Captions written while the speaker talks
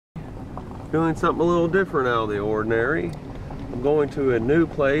Doing something a little different out of the ordinary. I'm going to a new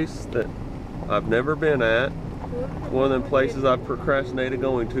place that I've never been at. It's one of them places I've procrastinated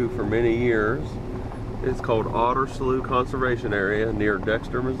going to for many years. It's called Otter Slough Conservation Area near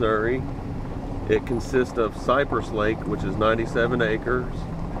Dexter, Missouri. It consists of Cypress Lake, which is 97 acres,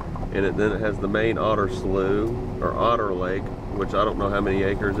 and then it has the main Otter Slough, or Otter Lake, which I don't know how many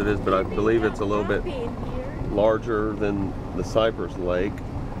acres it is, but I believe it's a little bit larger than the Cypress Lake.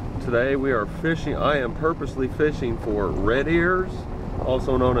 Today we are fishing. I am purposely fishing for red ears,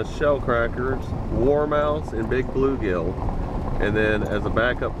 also known as shell crackers, warmouths, and big bluegill. And then as a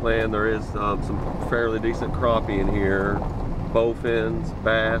backup plan, there is some fairly decent crappie in here, bowfins,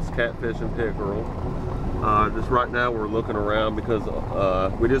 bass, catfish, and pickerel. Just right now we're looking around because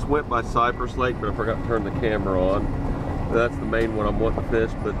we just went by Cypress Lake, but I forgot to turn the camera on. That's the main one I'm wanting to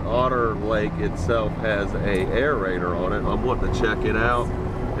fish, but Otter Lake itself has a aerator on it. I'm wanting to check it out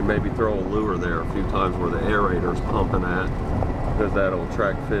and maybe throw a lure there a few times where the aerator's pumping at, because that'll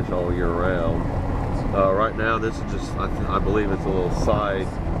attract fish all year round. Right now this is just, I believe it's a little side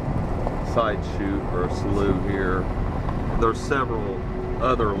shoot or a slough here. There's several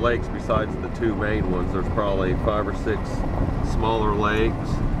other lakes besides the two main ones. There's probably 5 or 6 smaller lakes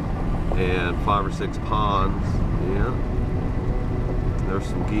and 5 or 6 ponds. Yeah, there's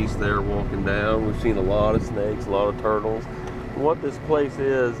some geese there walking down. We've seen a lot of snakes, a lot of turtles. What this place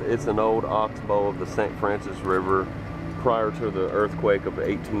is, it's an old oxbow of the St. Francis River prior to the earthquake of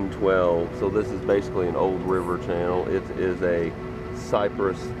 1812. So this is basically an old river channel. It is a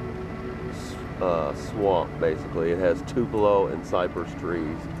cypress swamp, basically. It has Tupelo and cypress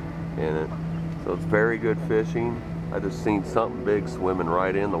trees in it, so it's very good fishing. I just seen something big swimming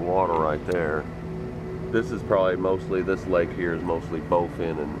right in the water right there. This is probably mostly, this lake here is mostly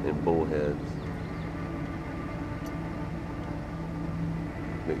bowfin and bullheads,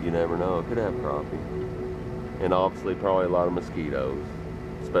 but you never know, it could have crappie, and obviously probably a lot of mosquitoes,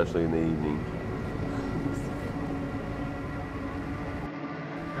 especially in the evening.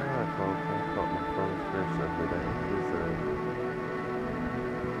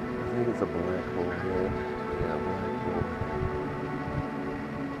 I think it's a black bull here. Yeah, black bull.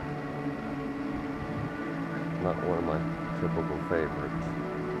 Not one of my typical favorites.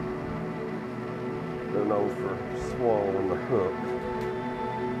 They're known for swallowing the hook.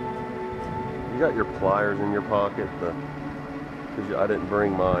 You got your pliers in your pocket? Because I didn't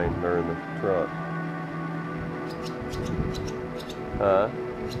bring mine. They're in the truck. Huh?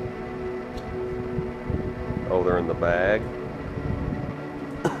 Oh, they're in the bag?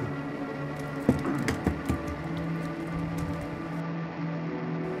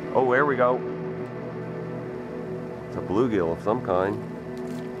 Oh, there we go. It's a bluegill of some kind.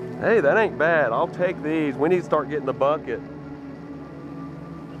 Hey, that ain't bad. I'll take these. We need to start getting the bucket.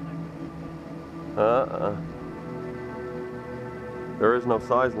 There is no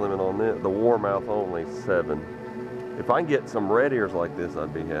size limit on this. The warmouth only 7. If I can get some red ears like this,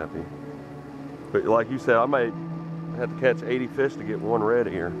 I'd be happy. But like you said, I might have to catch 80 fish to get one red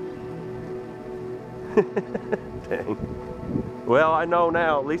ear. Dang. Well, I know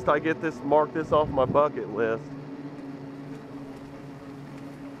now. At least I get this, mark this off my bucket list.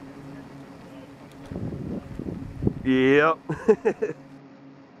 Yep.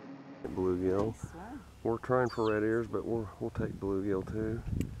 Bluegill. We're trying for red ears, but we'll take bluegill too.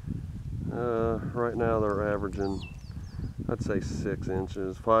 Right now they're averaging, I'd say 6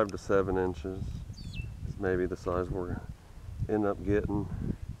 inches, 5 to 7 inches. It's maybe the size we're end up getting.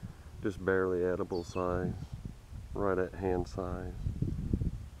 Just barely edible size, right at hand size.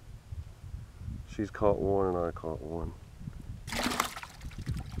 She's caught one and I caught one.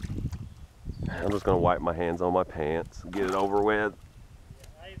 I'm just gonna wipe my hands on my pants, get it over with. Yeah,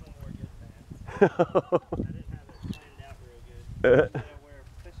 I even wore good pants. I didn't have it planned out real good. I gotta wear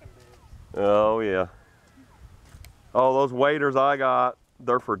fishing boots. Oh yeah. Oh, those waders I got,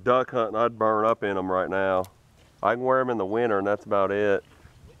 they're for duck hunting. I'd burn up in them right now. I can wear them in the winter and that's about it.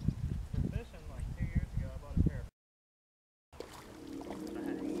 For fishing, like 2 years ago, I bought a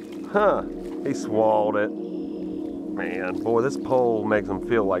pair. Huh, he swallowed it. Man, boy, this pole makes them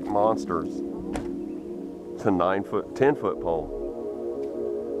feel like monsters. It's a 10-foot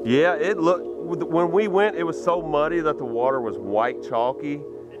pole. Yeah, it looked, when we went, it was so muddy that the water was white chalky.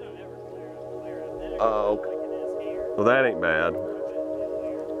 They don't ever clear it. Oh, okay. Like it is here. Well, that ain't bad.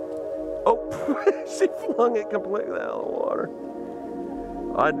 Oh, she flung it completely out of the water.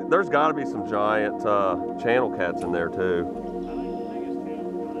 There's got to be some giant channel cats in there too.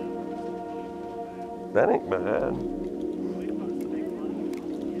 That ain't bad.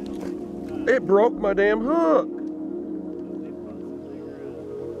 It broke my damn hook.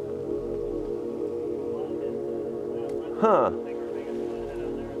 Huh. I think our biggest flathead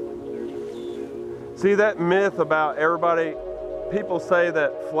out there is like 32. See that myth about everybody, people say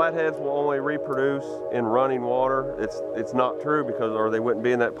that flatheads will only reproduce in running water. It's not true because, or they wouldn't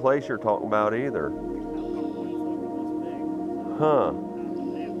be in that place you're talking about either. I've caught ones that were this big. Huh.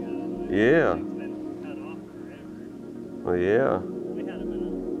 They've got Yeah. it's been cut off forever. Well, yeah. We had them in a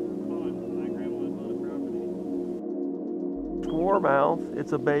pond when my grandma bought a property. Warmouth,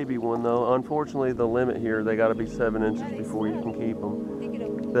 it's a baby one though. Unfortunately, the limit here, they gotta be 7 inches before you can keep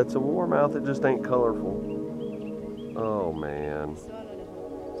them. That's a warmouth, it just ain't colorful. Oh man.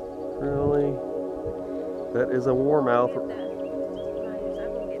 Really? That is a warmouth.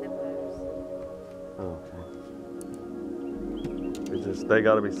 Okay. It's just, they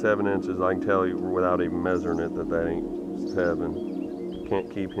gotta be 7 inches. I can tell you without even measuring it that that ain't 7. Can't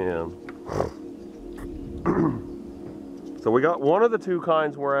keep him. So we got one of the two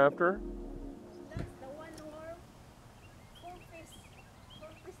kinds we're after. That's the one more sunfish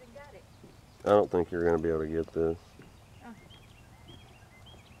that got it. I don't think you're gonna be able to get this.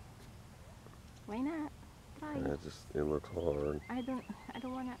 Why not? Try. It looks hard. I don't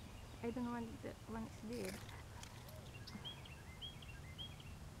want it when it's dead.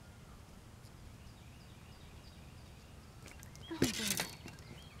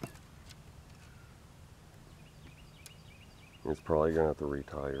 It's probably gonna have to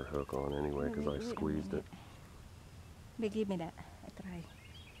retie your hook on anyway because I squeezed it. But give me that. I try.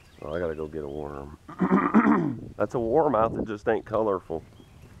 Oh, I gotta go get a worm. That's a warmouth, it just ain't colorful.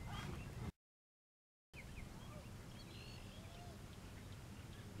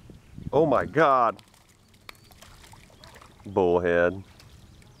 Oh my God. Bullhead.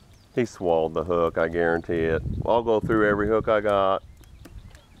 He swallowed the hook, I guarantee it. I'll go through every hook I got.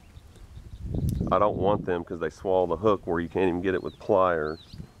 I don't want them because they swallow the hook where you can't even get it with pliers.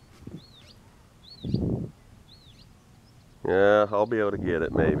 Yeah, I'll be able to get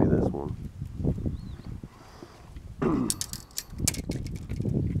it, maybe this one.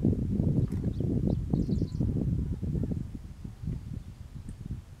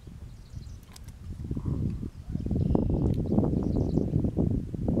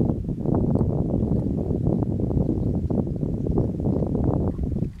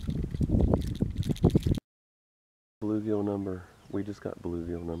 Bluegill number, we just got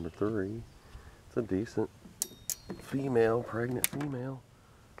bluegill number 3. It's a decent female, pregnant female.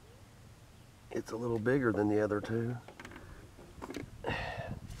 It's a little bigger than the other two.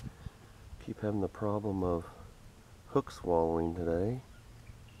 Keep having the problem of hook swallowing today.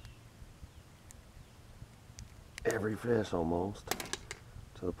 Every fish almost,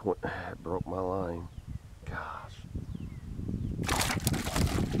 to the point it broke my line. Gosh.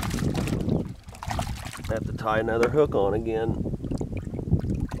 I have to tie another hook on again.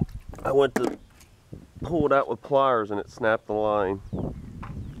 I went to pull it out with pliers and it snapped the line.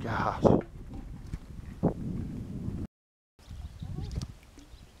 Gosh.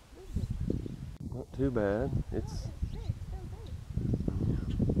 Not too bad. It's...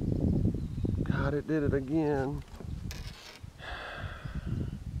 God, it did it again.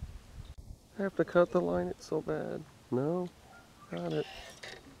 I have to cut the line, it's so bad. No? Got it.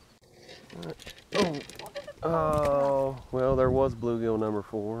 Oh. Oh, well, there was bluegill number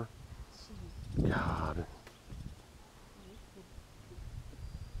 4. God. It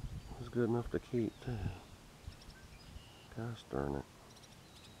was good enough to keep, too. Gosh darn it.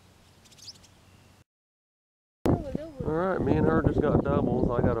 Alright, me and her just got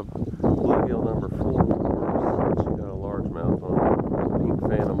doubles. I got a bluegill number 4, of course. She got a largemouth on it. Pink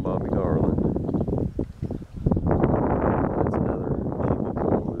Phantom Bobby Garland. That's another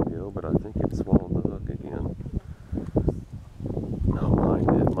keepable bluegill, but I think it swallowed the hook again. No, mine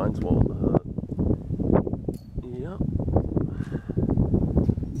did. Mine swallowed the hook. Yep.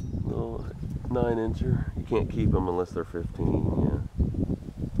 Little 9-incher. You can't keep them unless they're 15, yeah.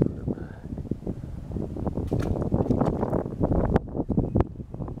 Put it back.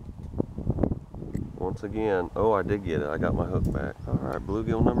 Once again, oh, I did get it. I got my hook back. Alright,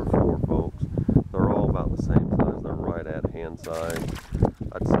 bluegill number 4, folks. They're all about the same size. They're right at hand size.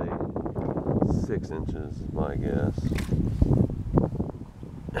 I'd say 6 inches, my guess.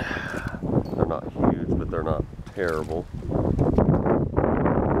 They're not huge, but they're not terrible.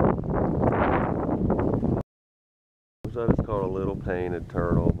 Which I just caught a little painted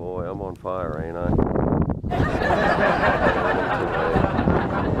turtle. Boy, I'm on fire, ain't I? I'm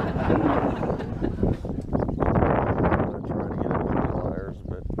gonna try to get it with pliers,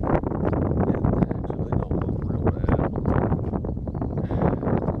 but it actually don't look real bad.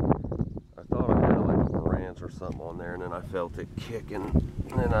 I thought I had like a branch or something on there, and then I felt it kicking,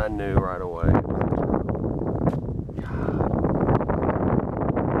 and then I knew right away. God.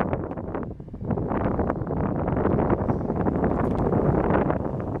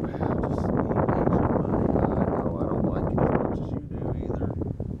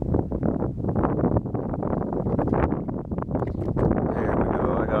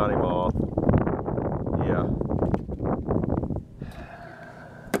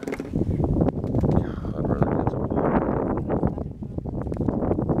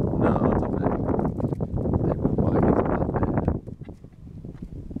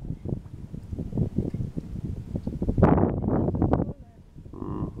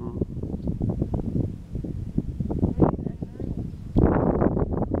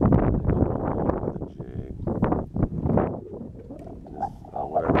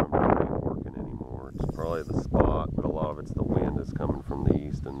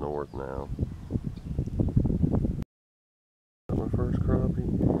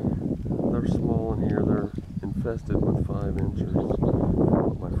 infested with 5 inchers.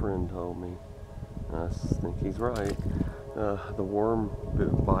 What my friend told me. I think he's right. The worm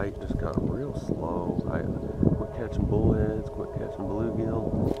bite just got real slow. I quit catching bullheads, quit catching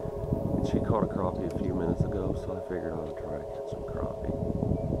bluegill. And she caught a crappie a few minutes ago, so I figured I would try to catch some crappie.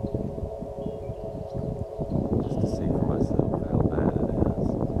 Just to see for myself how bad it is.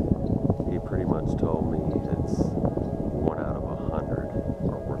 He pretty much told me it's 1 out of 100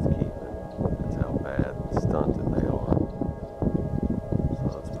 are worth keeping. That's how bad stunted they are. So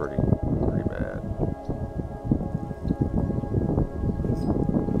that's pretty bad.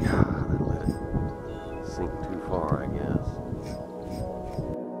 God, I let it sink too far, I guess.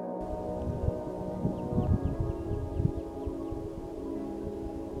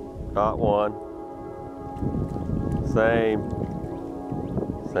 Got one. Same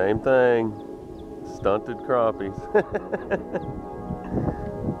thing. Stunted crappies.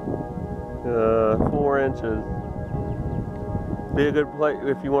 4 inches. Be a good place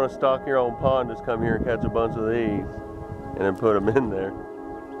if you want to stock your own pond. Just come here and catch a bunch of these, and then put them in there.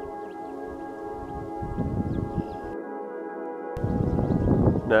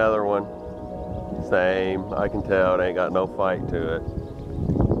 Another one. Same. I can tell it ain't got no fight to it.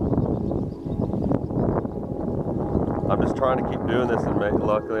 I'm just trying to keep doing this, and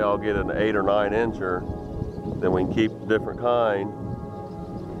luckily I'll get an 8 or 9 incher. Then we can keep a different kind.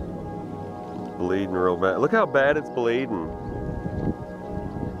 Bleeding real bad. Look how bad it's bleeding.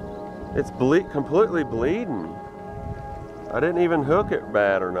 It's completely bleeding. I didn't even hook it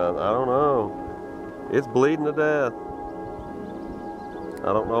bad or nothing. I don't know. It's bleeding to death.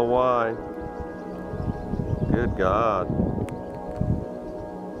 I don't know why. Good God.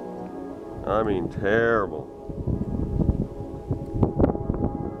 I mean, terrible.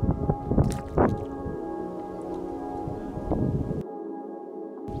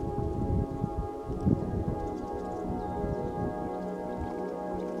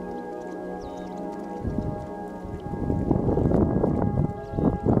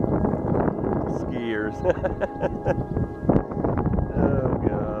 Skiers. Oh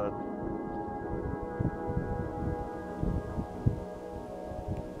God.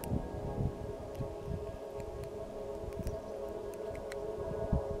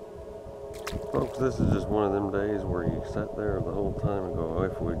 Folks, this is just one of them days where you sat there the whole time and go, oh,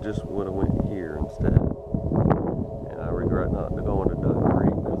 if we just would have went here instead. And I regret not going to Duck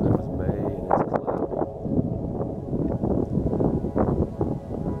Creek because it was May and it's cloudy.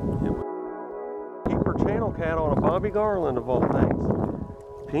 Keeper channel cat on a Bobby Garland of all things.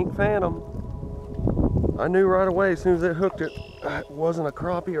 Pink Phantom. I knew right away as soon as it hooked it, it wasn't a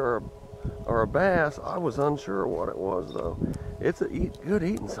crappie or a bass. I was unsure what it was though. It's a good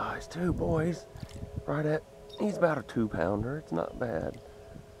eating size too, boys. Right at, he's about a 2-pounder. It's not bad.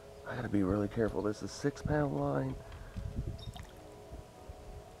 I gotta be really careful. This is 6-pound line.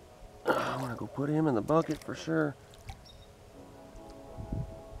 I'm gonna go put him in the bucket for sure.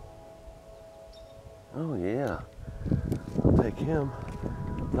 Oh yeah, I'll take him.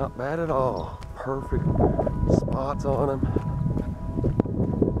 Not bad at all. Perfect spots on him.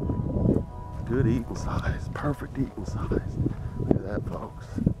 Good eating size, perfect eating size. Look at that, folks.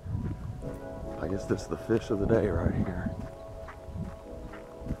 I guess this is the fish of the day right here.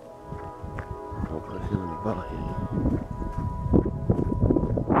 I'll put him in the bucket.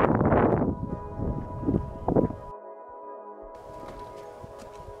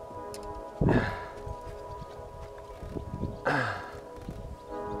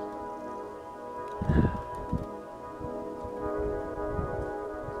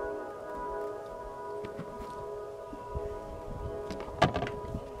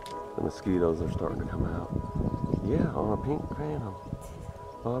 The mosquitoes are starting to come out. Yeah, on a Pink Phantom.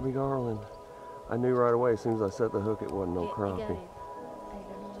 Bobby Garland. I knew right away as soon as I set the hook it wasn't no crappie.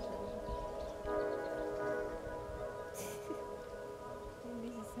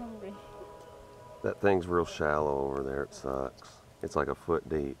 That thing's real shallow over there. It sucks. It's like a foot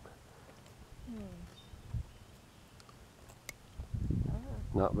deep.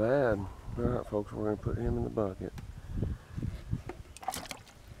 Not bad. All right, folks, we're going to put him in the bucket.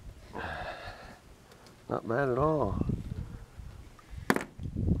 Not bad at all.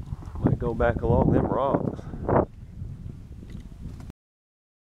 Might go back along them rocks.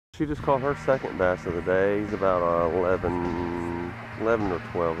 She just caught her second bass of the day. He's about 11 or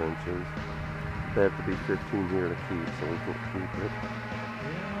 12 inches. They have to be 15 here to keep, so we can keep it.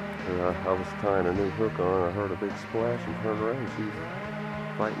 I was tying a new hook on. I heard a big splash and turned around. She's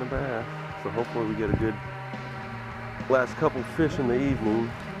fighting a bass. So hopefully we get a good last couple fish in the evening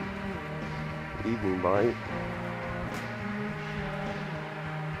bite.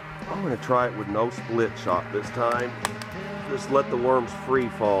 I'm gonna try it with no split shot this time. Just let the worms free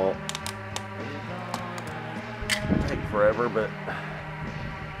fall. Take forever, but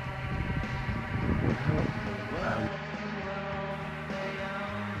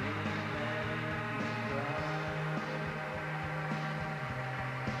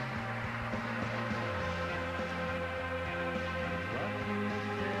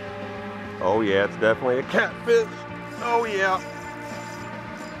oh yeah, it's definitely a catfish. Oh yeah.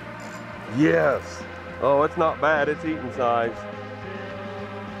 Yes. Oh, it's not bad. It's eating size.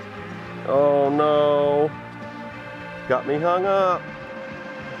 Oh no. Got me hung up.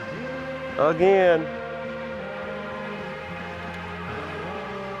 Again.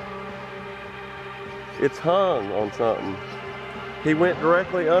 It's hung on something. He went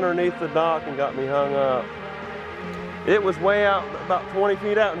directly underneath the dock and got me hung up. It was way out, about 20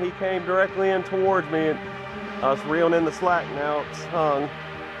 feet out, and he came directly in towards me, and I was reeling in the slack. Now it's hung.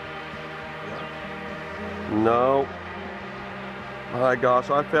 No. My gosh,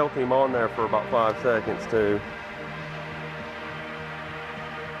 I felt him on there for about 5 seconds too.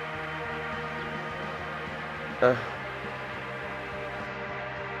 Today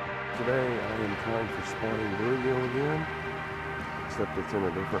I am trying for spotting bluegill again, except it's in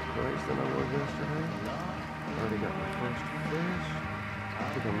a different place than I was yesterday. Already got my first fish.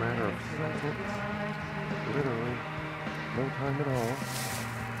 Took a matter of seconds. Literally, no time at all.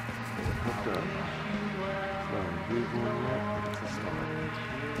 Get it hooked up. It's not a huge one yet, but it's a start.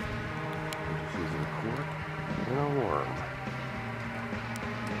 I'm just using a cork and a worm.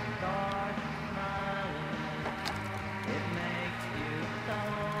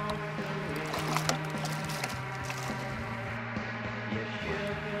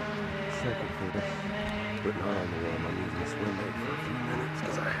 Second fish, but not on the worm. I'm using a swim bait for a few minutes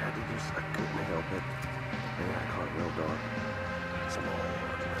because I had to just, I couldn't help it. And I caught it real dark. Small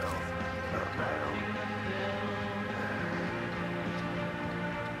largemouth, about a pound.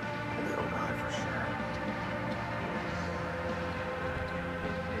 Little guy for sure.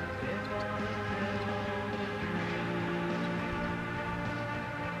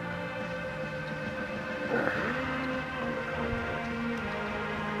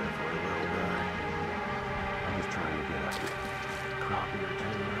 Trying to get a crappie or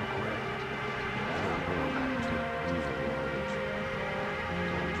two real quick. And then go back to using worms.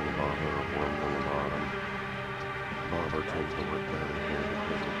 Worms on the bottom or worms on the bottom. Bobber tends to work better here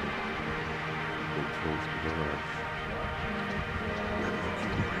because of the intense brush. That is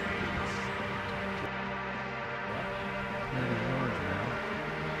accumulating. Very large now.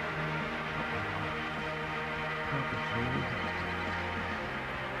 Crappie too.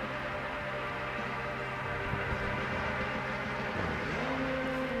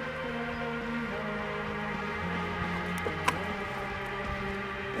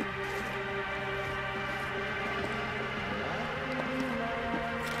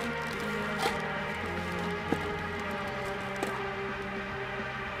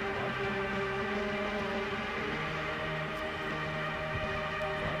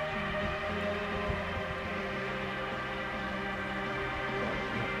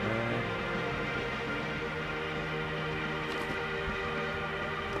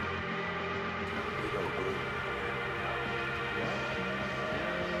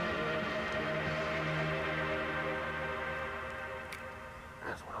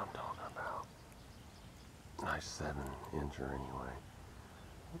 That's what I'm talking about. Nice 7-incher anyway.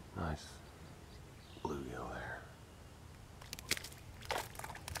 Nice bluegill there.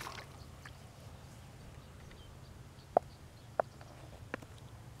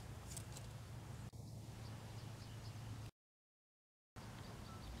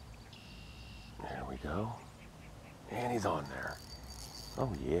 There we go. And he's on there.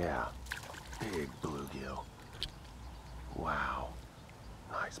 Oh yeah. Big bluegill. Wow.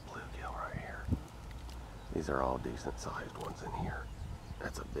 Nice bluegill right here. These are all decent sized ones in here.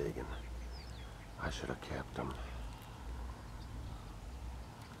 That's a big one. I should have kept them.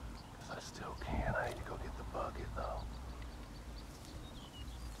 Because I still can. I need to go get the bucket though.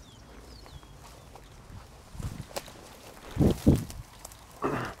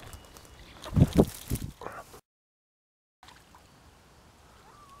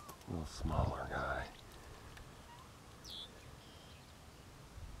 A little smaller guy.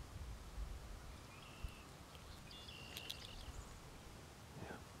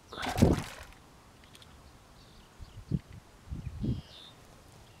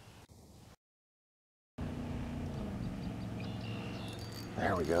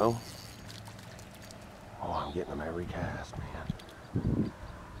 There we go. Oh, I'm getting them every cast, man.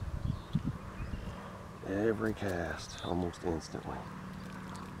 Every cast, almost instantly.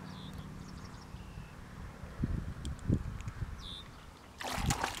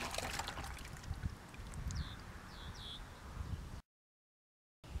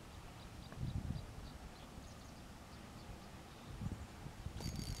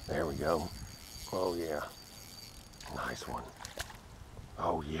 There we go. Oh yeah, nice one.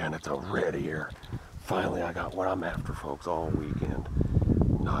 Oh yeah, and it's a red ear. Finally, I got what I'm after, folks, all weekend.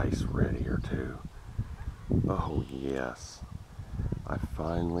 Nice red ear too. Oh yes, I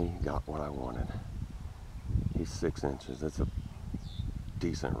finally got what I wanted. He's 6 inches. It's a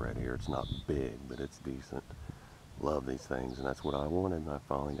decent red ear. It's not big, but it's decent. Love these things, and that's what I wanted, and I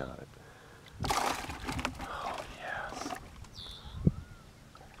finally got it. Oh yes.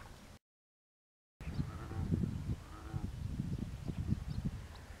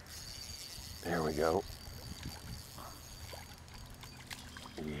 There we go.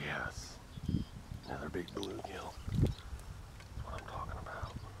 Yes. Another big bluegill. That's what I'm talking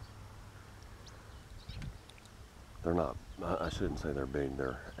about. They're not, I shouldn't say they're big.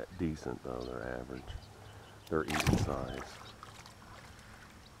 They're decent though. They're average. They're even size.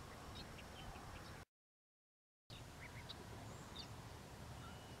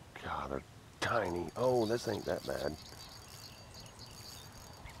 God, they're tiny. Oh, this ain't that bad.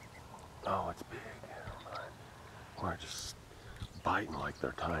 Oh, it's big. Never mind. Or just biting like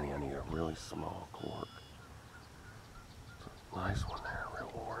they're tiny. I need a really small cork. Nice one there.